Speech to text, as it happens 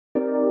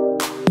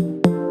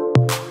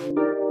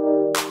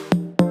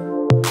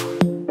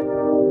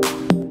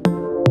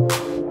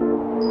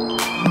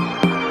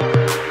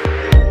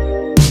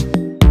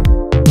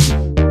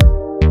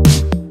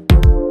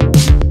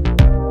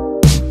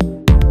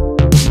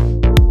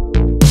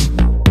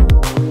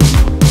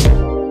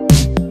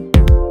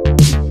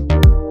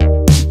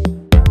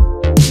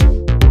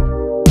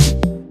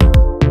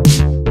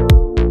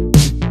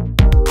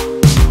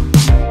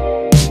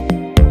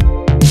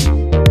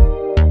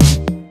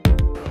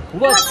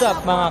What's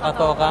up mga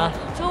katoka?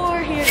 So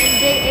we're here in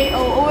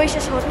JAO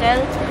Oasis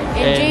Hotel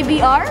in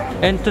JBR.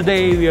 And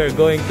today we are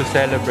going to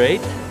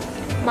celebrate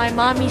my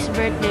mommy's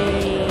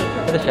birthday.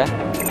 Ano siya?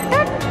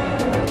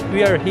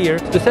 We are here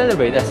to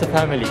celebrate as a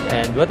family.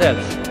 And what else?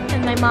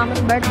 And my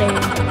mom's birthday.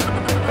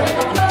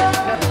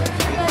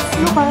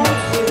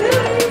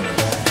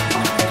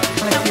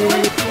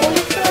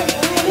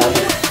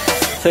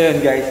 So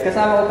yun guys,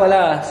 kasama ko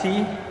pala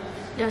si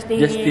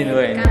Justin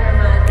Wayne.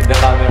 The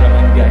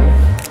cameraman guy.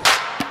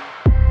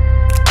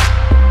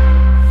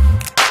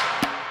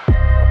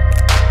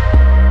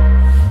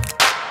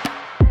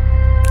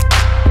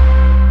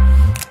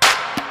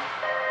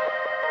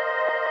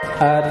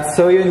 At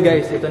so yun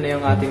guys, ito na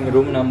yung ating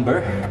room number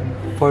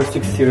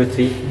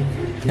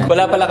 4603.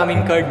 Wala pala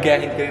kaming card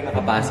kaya hindi kami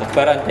makapasok.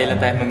 Pero antay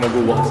lang tayo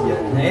magbubukas dyan.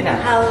 Ayun na.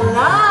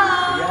 Hello!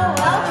 Yeah.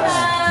 Welcome!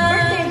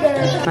 Birthday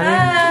girl!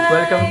 Hi!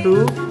 Welcome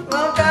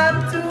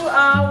to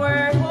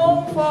our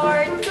home for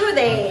 2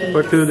 days.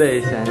 For 2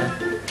 days.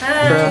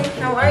 Hi! So,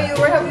 how are you?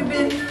 Where have you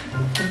been?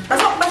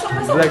 Pasok!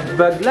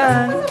 Vlog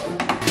lang!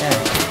 Yeah.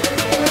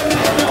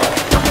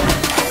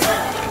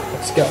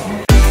 Let's go!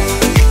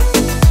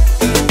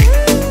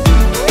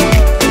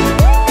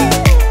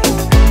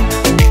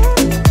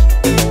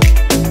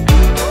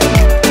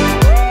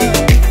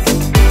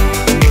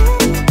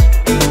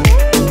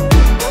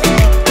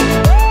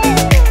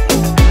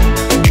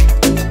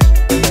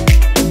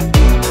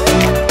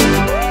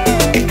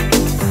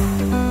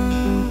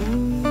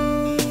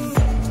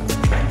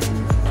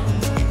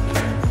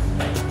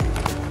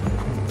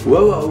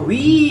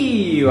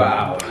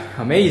 Wow!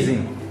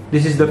 Amazing!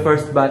 This is the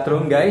first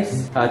bathroom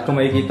guys. At kung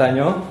makikita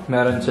nyo,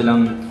 meron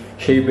silang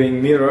shaving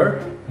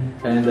mirror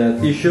and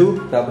tissue.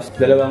 Tapos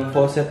dalawang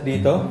faucet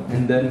dito.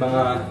 And then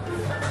mga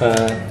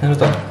ano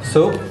to?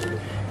 Soap.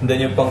 And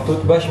then yung pang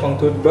toothbrush,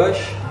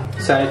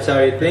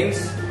 sanitary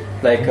things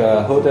like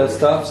hotel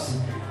stuffs.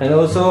 And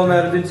also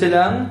meron din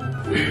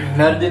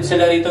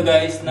sila dito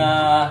guys na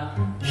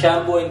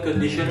shampoo and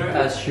conditioner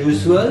as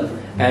usual.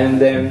 And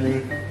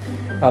then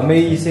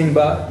amazing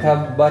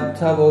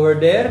bathtub over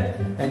there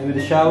and with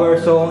the shower.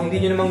 So kung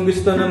hindi nyo naman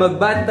gusto na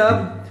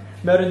mag-bathtub,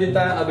 meron din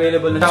tayong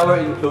available na shower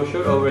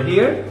enclosure over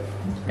here.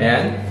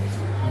 And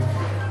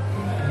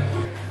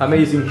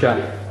amazing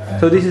siya.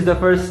 So this is the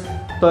first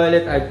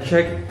toilet I've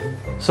checked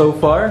so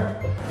far.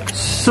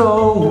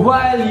 So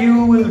while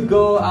you will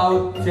go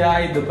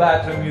outside the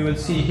bathroom, you will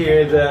see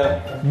here the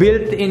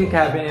built-in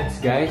cabinets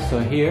guys.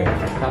 So here,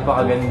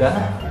 napakaganda.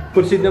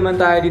 Proceed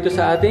naman tayo dito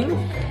sa ating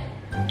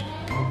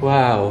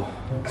wow.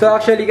 So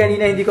actually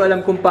kanina hindi ko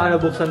alam kung paano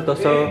buksan to.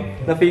 So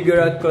na-figure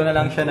out ko na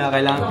lang siya na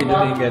kailangan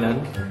pindutin ganun.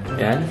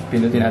 Ayan,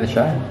 pindutin natin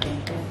siya.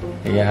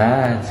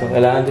 Ayan, so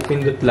kailangan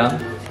dipindot lang.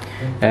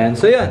 And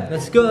so yan,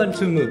 let's go on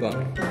to move on.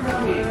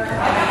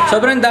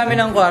 Sobrang dami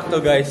ng kwarto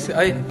guys.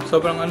 Ay,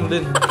 sobrang ano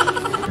din.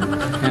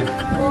 Ayan.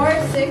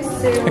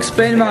 460.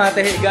 Explain mga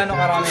ate, gano'ng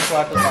karaming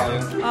kwarto tayo?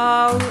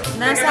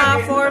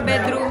 Nasa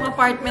 4-bedroom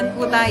apartment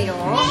po tayo.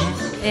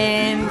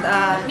 And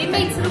May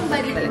maid's room ba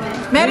dito?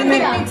 meron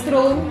ding mixed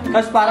room.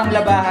 Tapos parang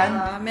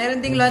labahan. Meron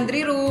ding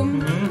laundry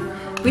room.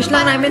 Wish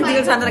lang namin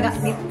dito sana talaga.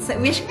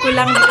 Wish ko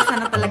lang dito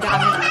sana talaga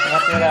kami.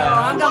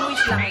 Hanggang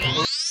wish lang.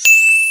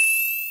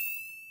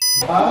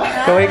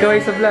 Kaway-kaway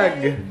sa vlog.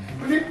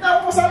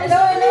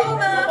 Hello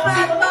mga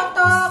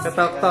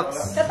ka-tok-toks.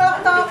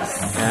 Katok-toks.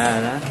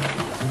 Ayan ha.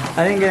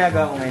 Ano yung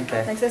ginagawa ko ngayon,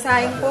 te?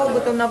 Nagsasayang po.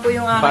 Gutom na po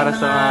yung aking Para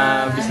sa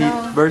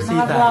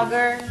Bersita. mga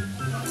vlogger.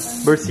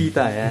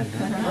 Bersita, yan.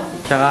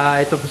 Tsaka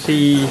ito po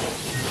si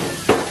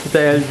Tita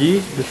LG,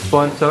 the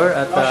sponsor,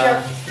 at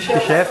si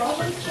Chef.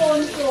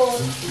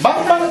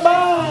 Bang!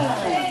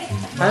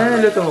 Ano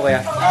niluto mo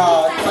kaya?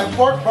 My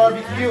pork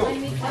barbecue.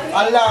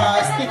 Ala,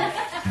 stick.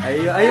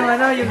 Ay, yung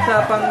ano, yung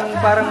sa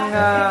parang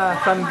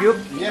samgyup.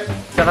 Yep.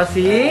 Tsaka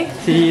si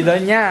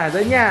Donya.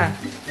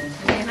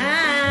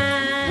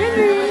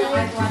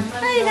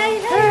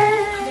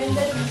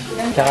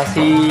 Tsaka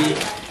si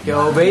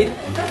Obait.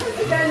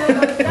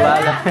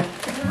 Wala.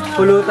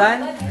 Pulutan.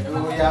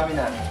 Yummy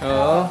na.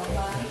 Oo.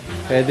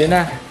 Pwede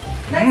na.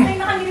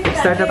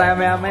 Start na tayo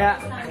maya-maya.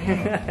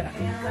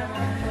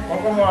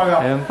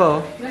 Ayan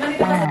po.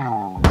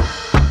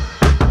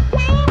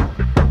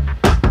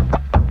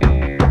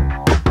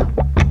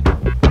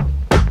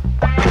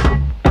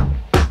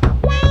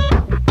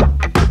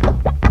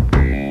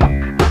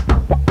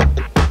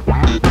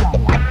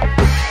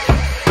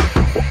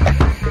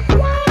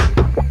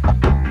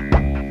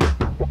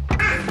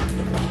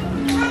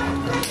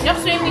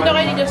 Swimming daw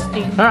kayo ni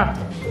Justin. Ha?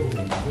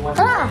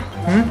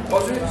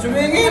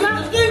 Sumingin!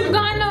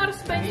 Hanggang ano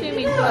oras pa yung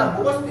swimming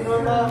pool?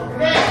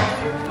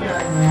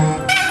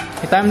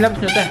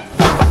 I-timelapse nyo tayo.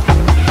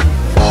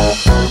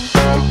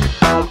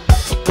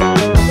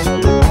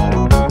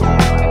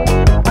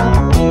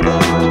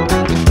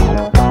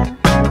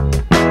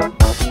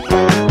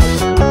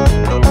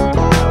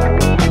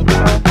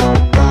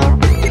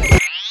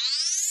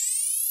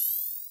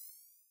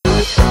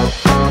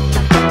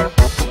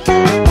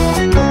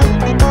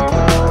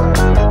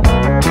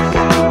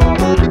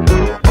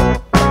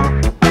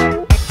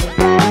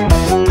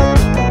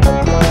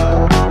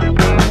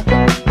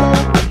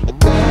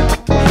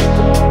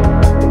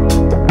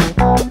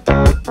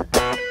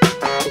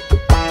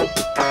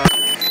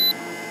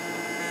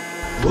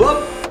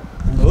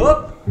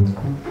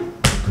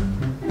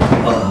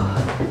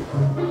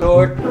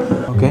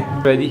 Start. Okay,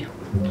 ready?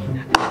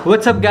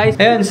 What's up guys?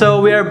 Ayun,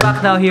 so we are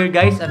back now here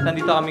guys. At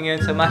nandito kami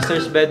ngayon sa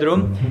master's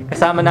bedroom.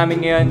 Kasama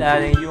namin ngayon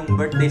yung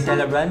birthday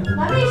celebrant.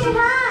 Mami, say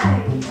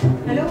hi!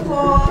 Hello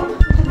po!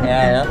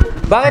 Ayan,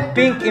 bakit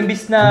pink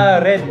imbis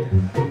na red?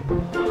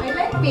 I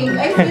like pink.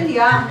 I feel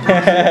young.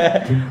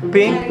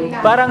 Pink?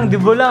 Parang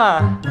dibo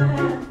lang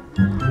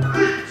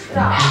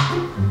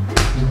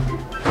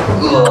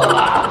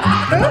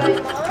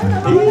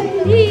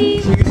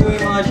Sige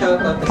yung mga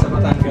shoutout sa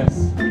Batangas.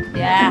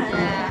 Yeah.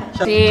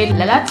 Si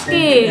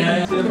Lalatsky,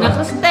 si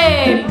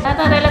Cristel,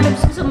 Tata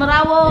relatives ko sa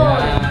Marawo.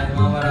 Yan,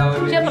 mga Marawi.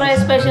 Siyempre,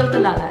 special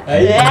talaga.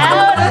 Ayan.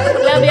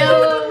 Love you.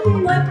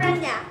 Boyfriend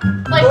niya.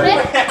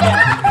 Boyfriend?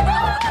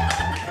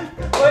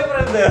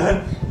 Boyfriend na yun.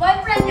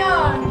 Boyfriend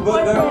yun.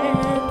 Boyfriend.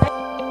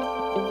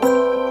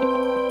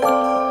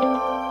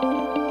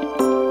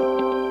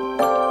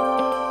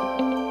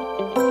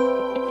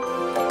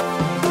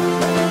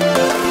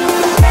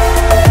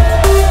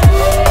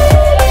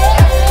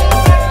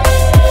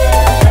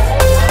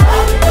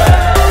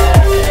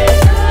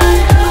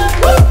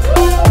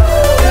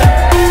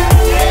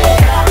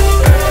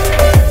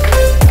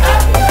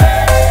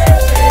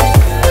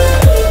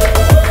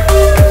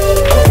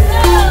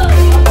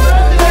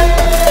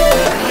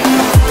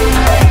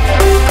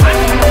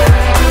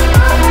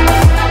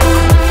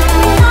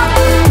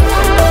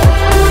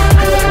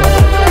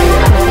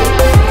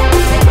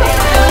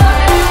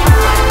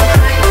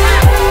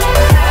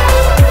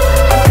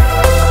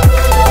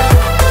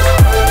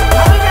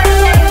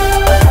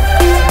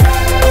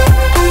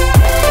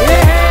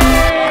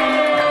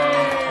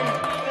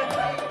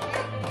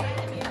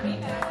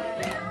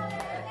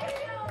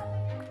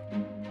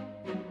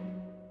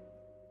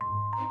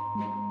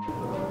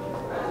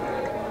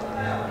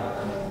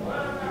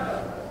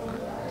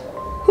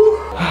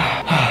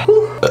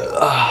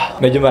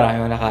 Medyo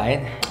marami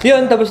nakain.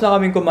 Yun, tapos na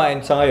kaming kumain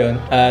sa ngayon.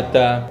 At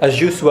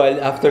as usual,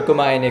 after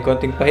kumain ay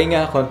konting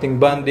pahinga, konting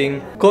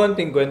bonding,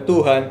 konting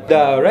kwentuhan.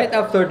 Right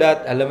after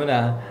that, alam mo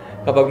na,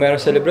 kapag mayroong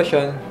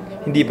celebration,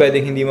 hindi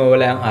pwedeng hindi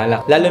mawala ang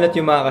alak. Lalo na't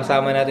yung mga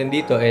kasama natin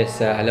dito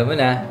is, alam mo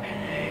na,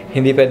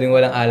 hindi pwedeng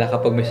walang alak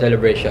kapag may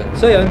celebration.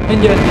 So yun,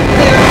 enjoy!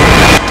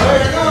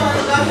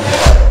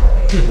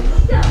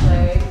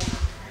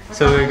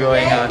 So we're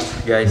going out,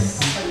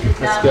 guys.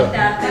 Let's go.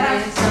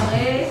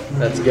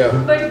 Let's go.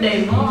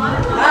 Birthday mo.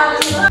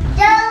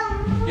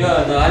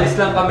 Yun, alis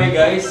lang kami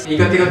guys.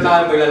 Ikot-ikot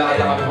lang kami, maglalakad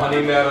lang kami kung ano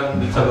yung meron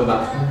dun sa baba.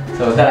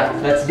 So tara,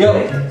 let's go!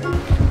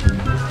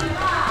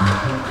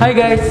 Hi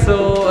guys!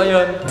 So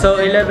ayun, so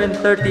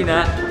 11:30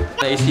 na.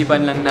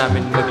 Naisipan lang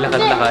namin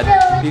maglakad-lakad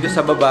dito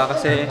sa baba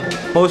kasi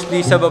mostly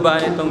sa baba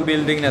nitong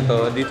building na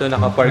to, dito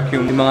nakapark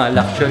yung mga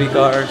luxury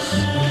cars,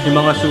 yung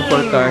mga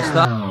supercars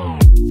na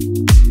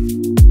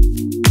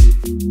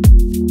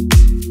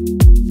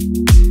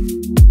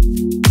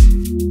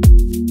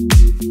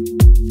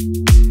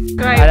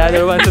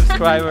another one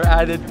subscriber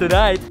added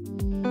tonight.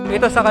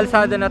 Ito sa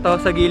kalsada na to,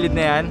 sa gilid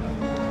na yan,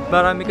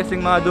 marami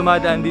kasing mga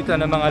dumadaan dito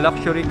ng mga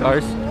luxury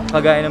cars,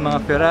 kagaya ng mga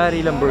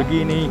Ferrari,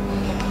 Lamborghini,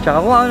 tsaka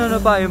kung ano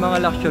pa yung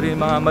mga luxury,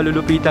 mga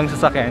malulupitang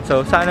sasakyan.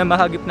 So sana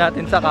mahagip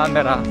natin sa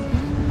camera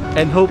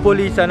and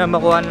hopefully sana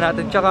makuha na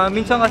natin. Tsaka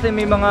minsan kasi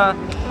may mga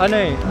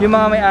yung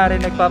mga may-ari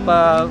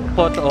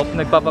nagpapa-photo op,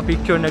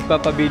 nagpapa-picture,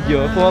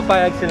 nagpapa-video,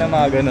 pumapayag sila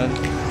mga ganun.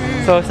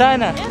 So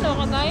sana. Yan o,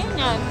 kagaya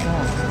niyan.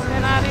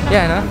 Ferrari na.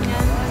 Yan ha?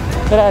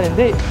 Ferrari,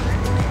 hindi.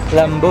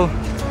 Lambo.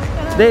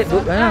 Hindi,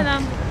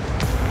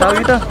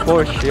 tawag ito?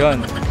 Porsche, yun.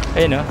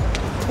 Ayun o.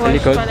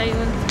 Porsche pala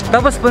yun.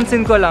 Tapos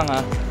pansin ko lang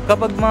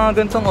kapag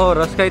mga gantong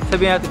oras, kahit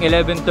sabihin natin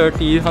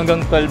 11:30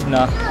 hanggang 12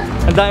 na,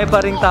 ang dami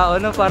pa ring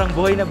tao, no? Parang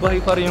buhay na buhay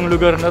pa rin yung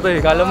lugar na to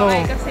eh. Kala mo,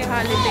 kasi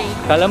holiday.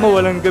 Kala mo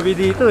walang gabi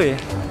dito eh.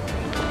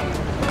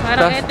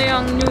 Parang ito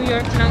yung New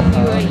York ng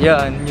UAE.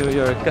 Yan, New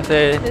York.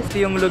 Kasi ito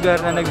yung lugar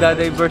na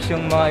nagda-diverse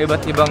yung mga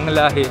iba't ibang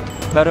lahi.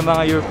 Meron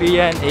mga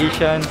European,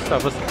 Asians,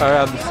 tapos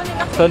Arabs.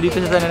 So dito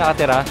siya sana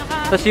nakatira.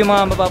 Tapos yung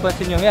mga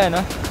mapapansin nyo yan,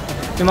 no?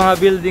 Yung mga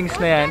buildings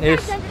na yan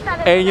is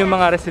ayun yung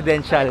mga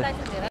residential.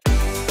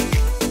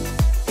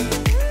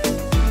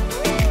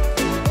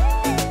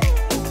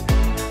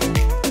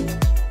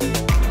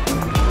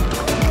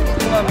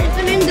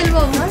 Ano yung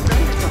dalawa mo?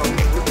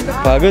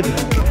 Pagod.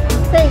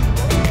 Hey!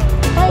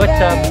 Hi What's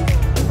guys! up?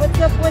 What's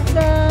up? What's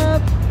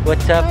up?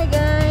 What's up? Hi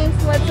guys!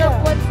 What's up?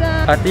 What's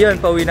up? At yun,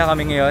 pauwi na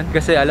kami ngayon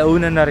kasi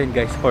alauna na rin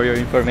guys, for your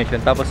information.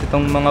 Tapos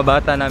itong mga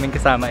bata namin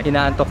kasama,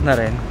 inaantok na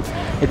rin.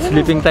 It's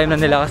sleeping time na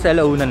nila kasi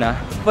alauna na.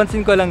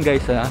 Pansin ko lang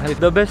guys,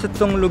 the best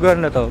itong lugar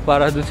na to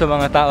para dun sa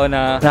mga tao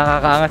na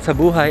nakakaangat sa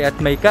buhay at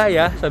may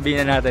kaya,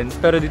 sabihin na natin.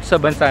 Pero dito sa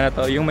bansa na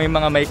to, yung may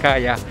mga may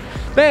kaya.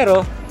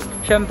 Pero,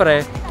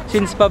 syempre,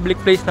 since public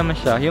place naman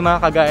siya, yung mga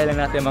kagaya lang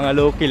natin, mga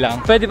low-key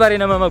lang, pwede pa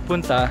rin naman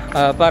magpunta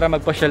para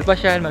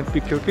magpasyal-pasyal,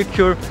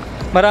 mag-picture-picture.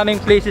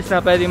 Maraming places na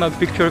pwede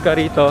mag-picture ka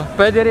rito.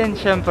 Pwede rin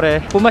syempre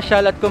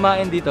pumasyal at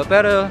kumain dito,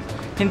 pero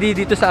hindi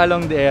dito sa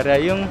along the area.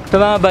 Yung sa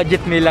mga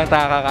budget meal lang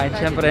nakakain.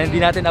 Syempre, hindi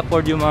natin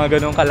afford yung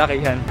mga ganong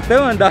kalakihan.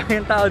 Pero ang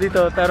daming tao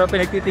dito, pero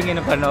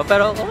pinagtitingin pa, no?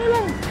 Pero okay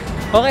lang.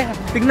 Okay,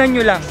 tignan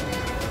nyo lang.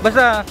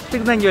 Basta,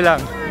 tignan nyo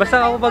lang.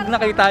 Basta ako pag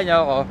nakita nyo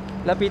ako,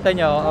 lapitan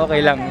nyo ako,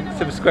 okay lang.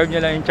 Subscribe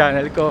nyo lang yung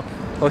channel ko.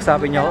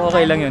 Kausapin nyo ako,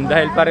 okay lang yun.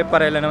 Dahil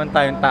pare-pare lang naman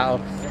tayong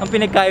tao. Ang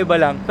pinagkaiba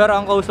lang, pero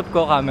ang kausap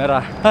ko, camera.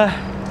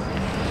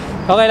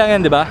 Okay lang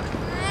yun, di ba?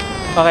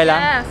 Okay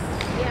lang? Yes.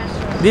 Yeah,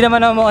 sure. Di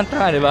naman ako mukhang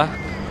tanga, di ba?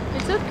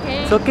 It's okay.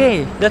 It's okay.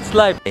 That's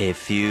life. A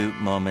few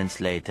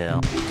moments later.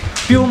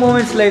 Few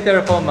moments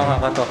later po mga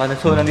katoka.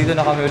 So nandito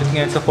na kami ulit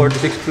ngayon sa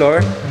 46th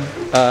floor.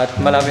 At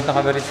malapit na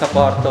kami rin sa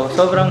kwarto.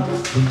 Sobrang,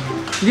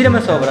 hindi naman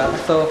sobra.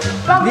 So,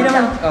 hindi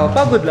naman,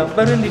 pagod lang,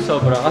 pero hindi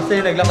sobra. Kasi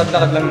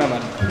naglakad-lakad lang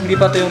naman. Hindi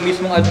pa to yung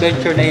mismong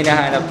adventure na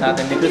hinahanap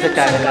natin dito sa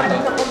channel na to.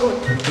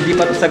 Hindi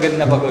pa to sagad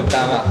na pagod,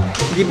 tama.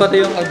 Hindi pa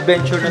to yung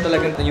adventure na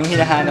talagang yung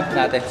hinahanap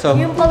natin. So,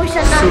 Yung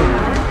pawisan na.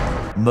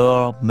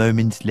 More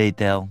moments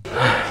later.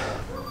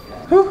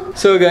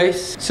 So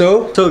guys,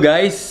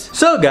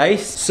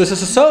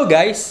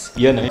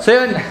 yun. So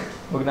yun,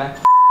 wag na.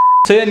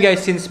 So yun guys,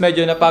 since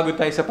medyo napagod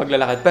tayo sa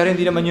paglalakad, pero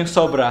hindi naman yung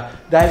sobra,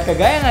 dahil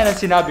kagaya nga ng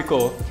sinabi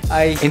ko,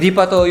 ay hindi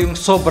pa to yung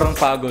sobrang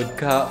pagod.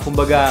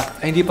 Kumbaga,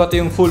 hindi pa to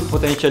yung full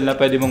potential na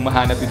pwede mong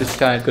mahanap dito sa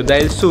channel ko.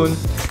 Dahil soon,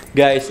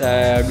 guys,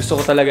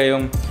 gusto ko talaga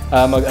yung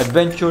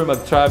mag-adventure,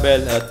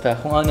 mag-travel, at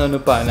kung ano-ano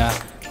pa na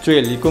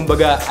thrill.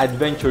 Kumbaga,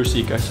 adventure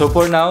seeker. So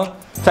for now,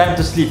 time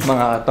to sleep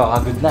mga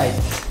katoka. Good night.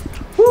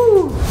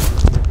 Woo!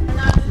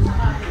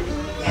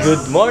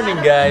 Good morning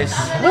guys!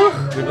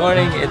 Good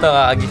morning! Ito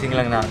kakagising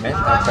lang namin.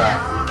 At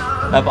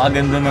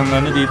napakaganda ng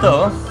ano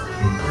dito,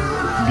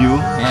 view.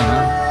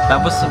 Ayan,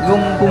 Tapos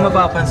kung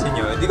mapapansin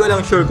nyo, hindi ko lang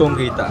sure kung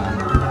kita.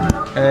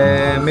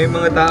 May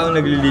mga taong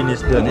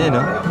naglilinis doon. Ayan,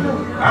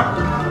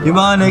 yung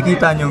mga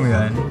nakikita nyo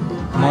yan,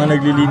 mga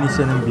naglilinis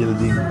yan ng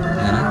building.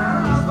 Ayan.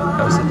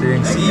 Tapos ito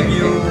yung sea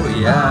view.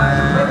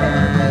 Ayan.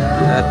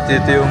 At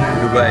ito yung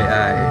Bibay.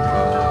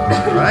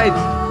 Alright!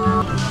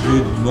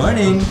 Good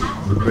morning!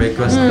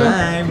 Breakfast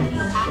time!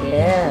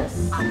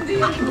 Yes.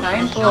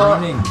 Kain po. Good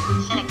morning!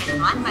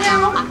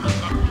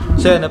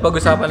 So yun,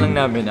 napag-usapan lang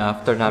namin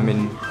after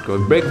namin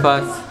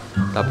breakfast,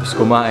 tapos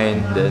kumain,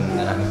 then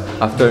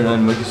after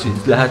nun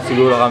lahat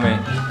siguro kami,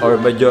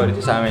 or majority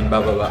sa amin,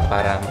 bababa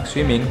para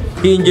mag-swimming.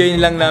 I-enjoy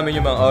lang namin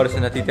yung mga oras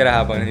na natitira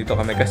habang nandito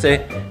kami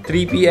kasi 3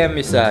 PM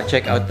is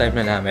check-out time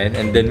na namin.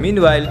 And then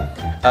meanwhile,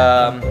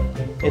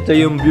 ito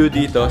yung view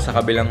dito sa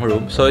kabilang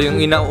room. So yung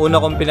una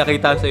kong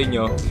pinakita sa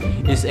inyo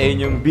is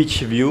yung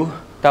beach view.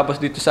 Tapos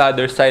dito sa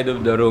other side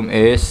of the room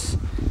is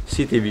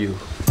city view.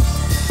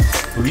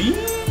 Whee!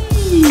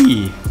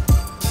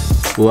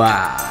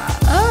 Wow!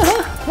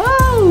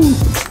 Wow!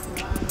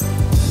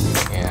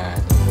 Yan.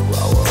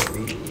 Wow!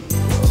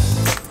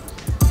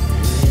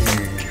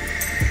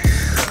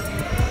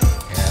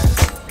 Yan.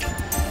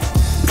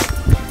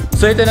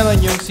 So ito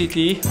naman yung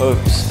city.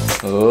 Oops!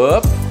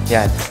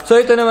 Yan.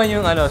 So ito naman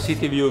yung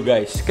city view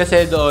guys.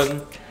 Kasi doon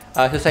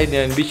sa side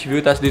na yun, beach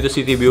view, tapos dito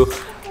city view.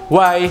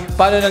 Why?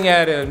 Paano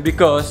nangyari yun?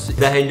 Because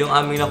dahil yung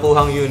aming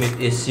nakuhang unit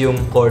is yung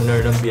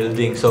corner ng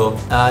building. So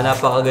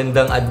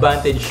napakagandang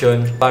advantage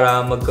yun para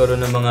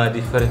magkaroon ng mga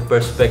different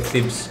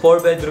perspectives.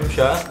 4-bedroom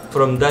siya.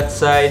 From that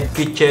side,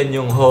 kitchen,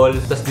 yung hall.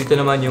 Tapos dito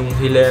naman yung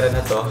hilera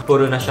na to.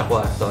 Puro na siya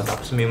kwarto.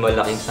 Tapos may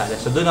malaking sala.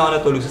 So doon ako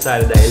natulog sa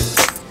sala dahil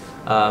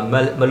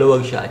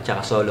maluwag siya at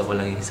saka solo ko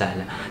lang yung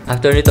sala.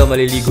 After nito,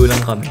 maliligo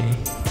lang kami.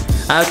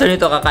 After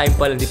nito, kakain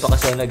pa lang. Di pa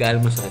kasi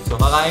nag-almusal. So,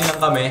 kakain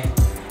lang kami.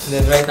 And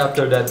then right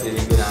after that,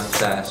 liligo na kami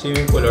sa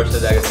swimming pool or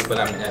sa dagat. Di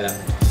pa namin alam.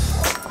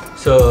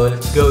 So,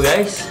 let's go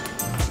guys.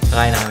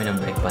 Kakain na kami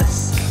ng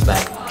breakfast. Bye.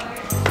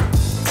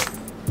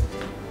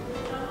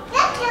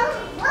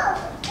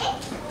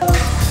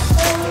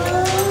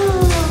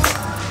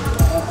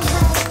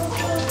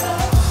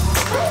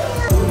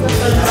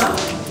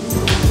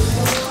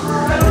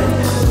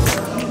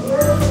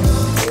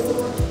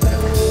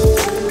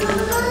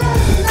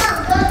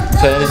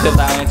 So, nandito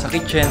tayo sa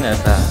kitchen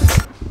at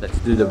let's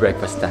do the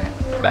breakfast time.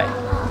 Bye!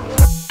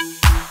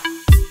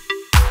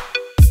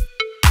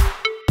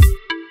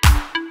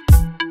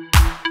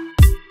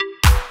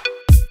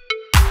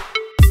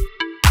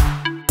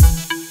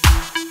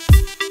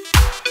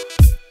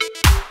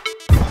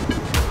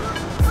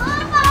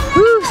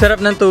 Woo! Sarap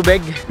ng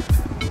tubig.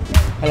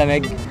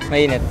 Malamig,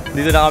 mainit.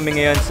 Dito na kami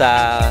ngayon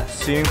sa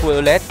swimming pool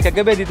ulit.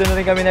 Kagabi dito na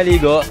rin kami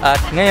naligo. At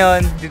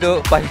ngayon,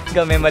 dito pa rin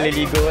kami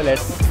maliligo ulit.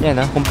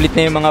 Yan complete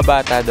na yung mga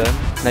bata doon.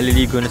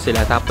 Naliligo na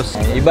sila. Tapos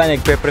iba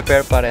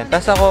nagpe-prepare pa rin.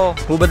 Tapos ako,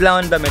 hubad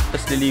lang ang damit.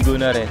 Tapos liligo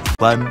na rin.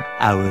 1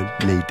 hour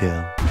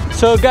later.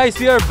 So guys,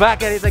 we are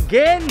back at it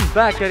again.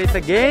 Back at it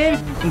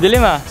again. Ang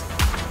dilim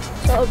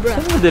Sobra.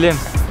 Saan madilim?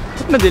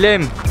 Ba't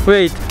madilim?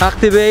 Wait,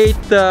 activate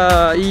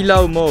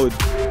ilaw mode.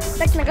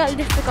 Technical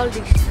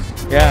difficulties.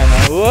 Yan.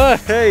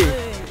 Hey!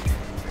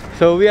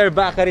 So we are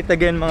back at it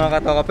again mga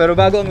katoka. Pero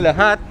bago ang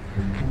lahat,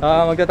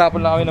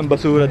 magtatapon lang kami ng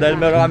basura dahil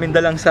meron kaming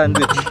dalang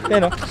sandwich.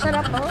 Yan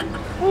Sarap po.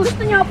 Kung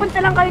gusto nyo, punta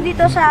lang kayo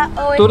dito sa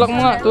Oasis. Tulak mo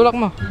nga, tulak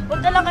mo.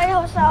 Punta lang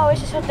kayo sa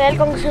Oasis Hotel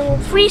kung gusto nyo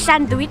free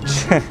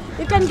sandwich.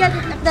 You can get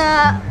it at the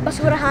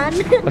basurahan.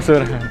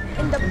 Basurahan.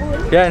 In the pool.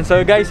 Yan, so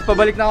guys,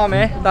 pabalik na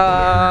kami.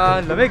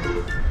 Lamig.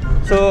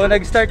 So,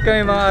 nag-start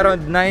kami mga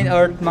around 9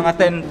 or mga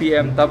 10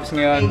 PM. Tapos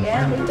ngayon,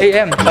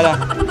 AM pala.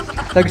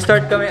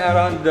 Nag-start kami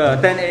around 10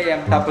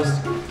 AM. Tapos,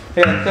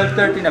 ayun,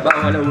 12:30 na ba?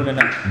 Alauna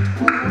na.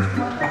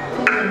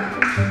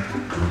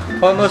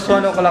 Almost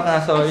 1 o'clock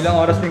na. So,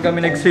 ilang oras din kami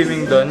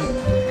nag-swimming doon.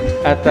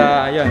 At,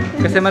 ayun.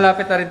 Kasi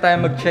malapit na rin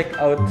tayo mag-check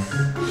out.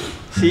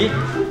 See?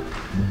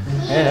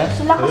 Ayan,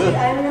 Sila kasi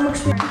ayaw na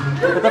mag-swim.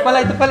 Ito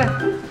pala.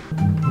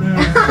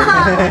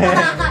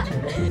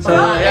 So,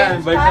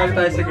 ayan, balik na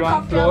tayo sa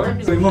ground floor.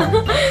 Uy mo.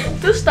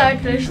 2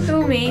 starters,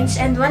 2 mains,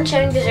 and 1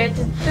 sharing dessert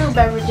and 2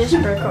 beverages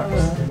per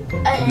course.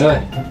 Doon.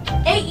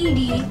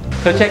 AED.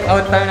 So, check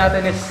out time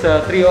natin is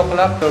 3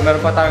 o'clock. So, meron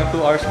pa tayong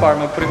 2 hours para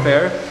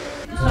mag-prepare.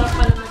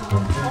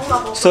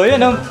 So,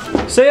 yun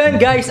So,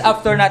 yun guys,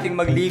 after nating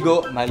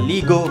maligo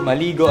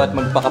at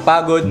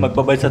magpakapagod,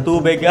 magbabad sa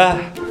tubig,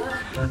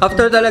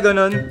 after talaga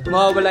nun,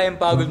 mawawala yung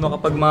pagod mo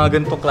kapag mga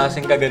ganitong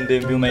klaseng kaganda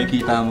yung view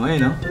makikita mo,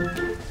 no?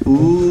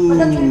 Ooh!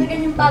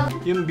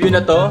 Yung view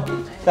na to,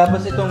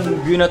 tapos itong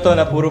view na to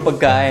na puro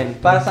pagkain.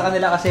 Para sa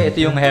kanila kasi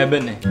ito yung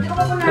heaven,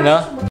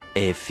 Ano?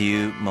 A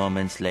few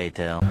moments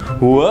later.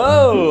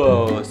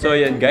 Wow! So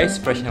yan guys,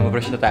 fresh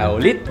na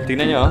tayo ulit.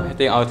 Tingnan nyo,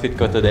 ito yung outfit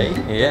ko today.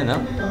 Ayan, no?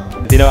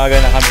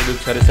 Tinawagan na kami doon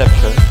sa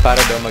reception para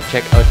daw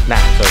mag-check out na.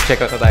 So check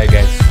out na tayo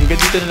guys. Hanggang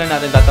dito na lang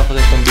natin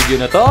tatapusin itong video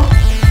na to.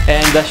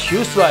 And as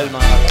usual,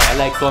 mga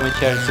like, comment,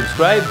 share, and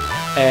subscribe.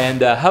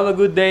 And have a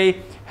good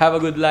day, have a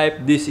good life.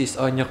 This is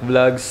Onyok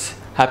Vlogs.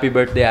 Happy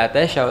birthday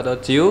ate, shout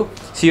out to you.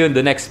 See you in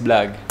the next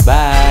vlog.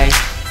 Bye!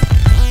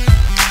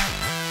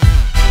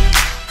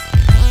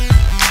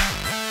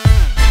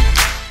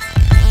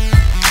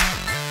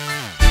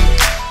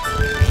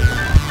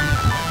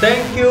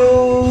 Thank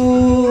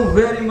you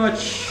very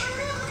much.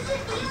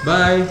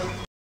 Bye.